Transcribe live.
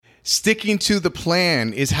Sticking to the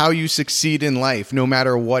plan is how you succeed in life, no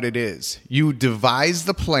matter what it is. You devise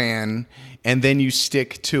the plan and then you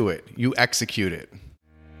stick to it. You execute it.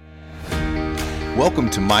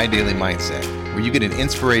 Welcome to My Daily Mindset, where you get an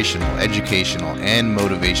inspirational, educational, and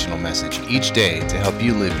motivational message each day to help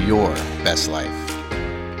you live your best life.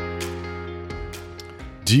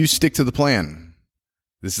 Do you stick to the plan?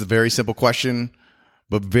 This is a very simple question,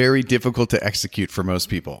 but very difficult to execute for most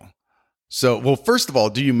people. So, first of all,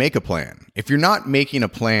 do you make a plan? If you're not making a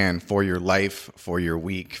plan for your life, for your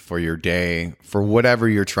week, for your day, for whatever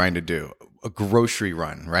you're trying to do, a grocery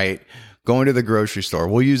run, right? Going to the grocery store,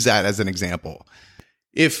 we'll use that as an example.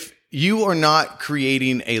 If you are not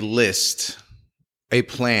creating a list, a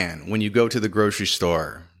plan when you go to the grocery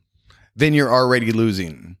store, then you're already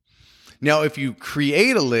losing. Now, if you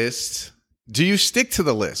create a list, do you stick to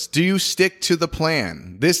the list? Do you stick to the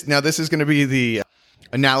plan? This is going to be the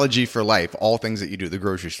analogy for life, all things that you do, the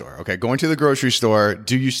grocery store. Okay, going to the grocery store,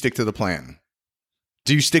 do you stick to the plan?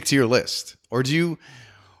 Do you stick to your list? Or do you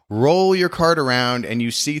roll your cart around and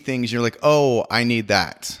you see things and you're like, oh, I need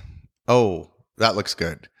that. Oh, that looks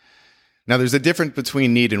good. Now, there's a difference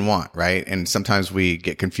between need and want, right? And sometimes we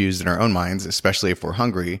get confused in our own minds, especially if we're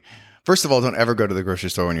hungry. First of all, don't ever go to the grocery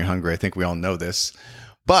store when you're hungry. I think we all know this.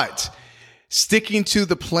 But sticking to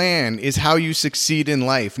the plan is how you succeed in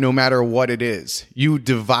life, no matter what it is. You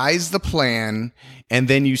devise the plan and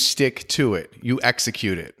then you stick to it. You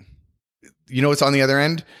execute it. You know what's on the other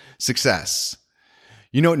end? Success.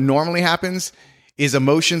 You know what normally happens is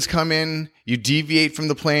emotions come in, you deviate from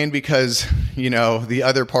the plan because, the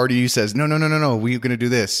other party says, no, we're going to do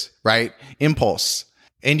this, right? Impulse.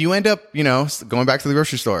 And you end up, going back to the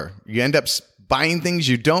grocery store. You end up buying things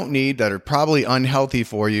you don't need that are probably unhealthy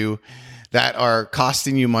for you, that are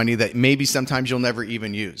costing you money that maybe sometimes you'll never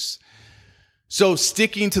even use. So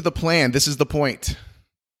sticking to the plan, this is the point.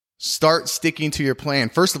 Start sticking to your plan.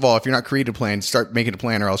 First of all, if you're not creating a plan, start making a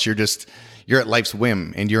plan, or else you're at life's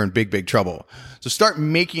whim and you're in big trouble. So start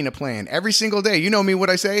making a plan every single day. You know me, what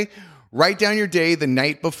I say? Write down your day the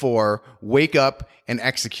night before, wake up and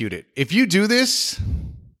execute it. If you do this,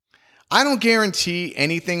 I don't guarantee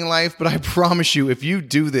anything in life, but I promise you, if you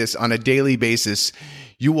do this on a daily basis,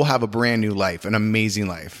 you will have a brand new life, an amazing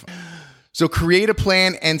life. So create a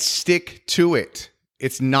plan and stick to it.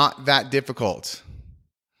 It's not that difficult.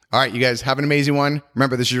 All right, you guys have an amazing one.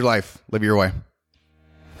 Remember, this is your life. Live your way.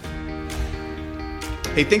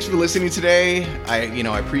 Hey, thanks for listening today. I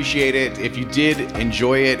appreciate it. If you did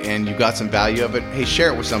enjoy it and you got some value of it, hey,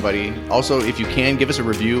 share it with somebody. Also, if you can, give us a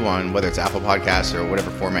review on whether it's Apple Podcasts or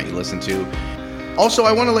whatever format you listen to. Also,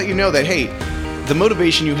 I want to let you know that, hey, the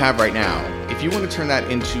motivation you have right now, if you want to turn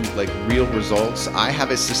that into real results, I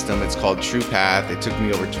have a system. It's called TruePath. It took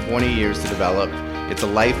me over 20 years to develop. It's a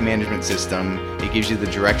life management system. It gives you the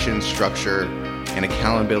direction, structure, and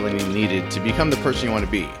accountability needed to become the person you want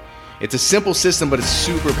to be. It's a simple system, but it's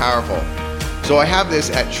super powerful. So I have this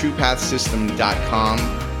at truepathsystem.com.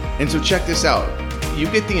 And so check this out.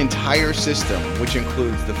 You get the entire system, which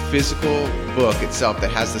includes the physical book itself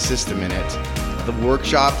that has the system in it, the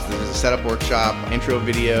workshops, there's a setup workshop, intro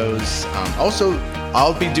videos. Also,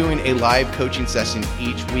 I'll be doing a live coaching session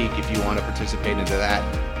each week if you want to participate into that.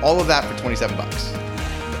 All of that for $27.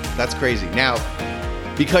 That's crazy. Now,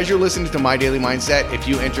 because you're listening to My Daily Mindset, if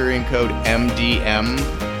you enter in code MDM,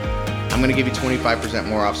 I'm going to give you 25%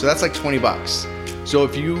 more off. So that's like $20. So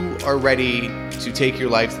if you are ready to take your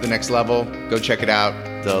life to the next level, go check it out.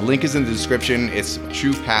 The link is in the description. It's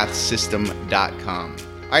truepathsystem.com.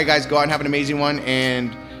 All right, guys, go out and have an amazing one.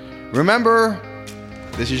 And remember,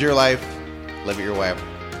 this is your life. Live it your way.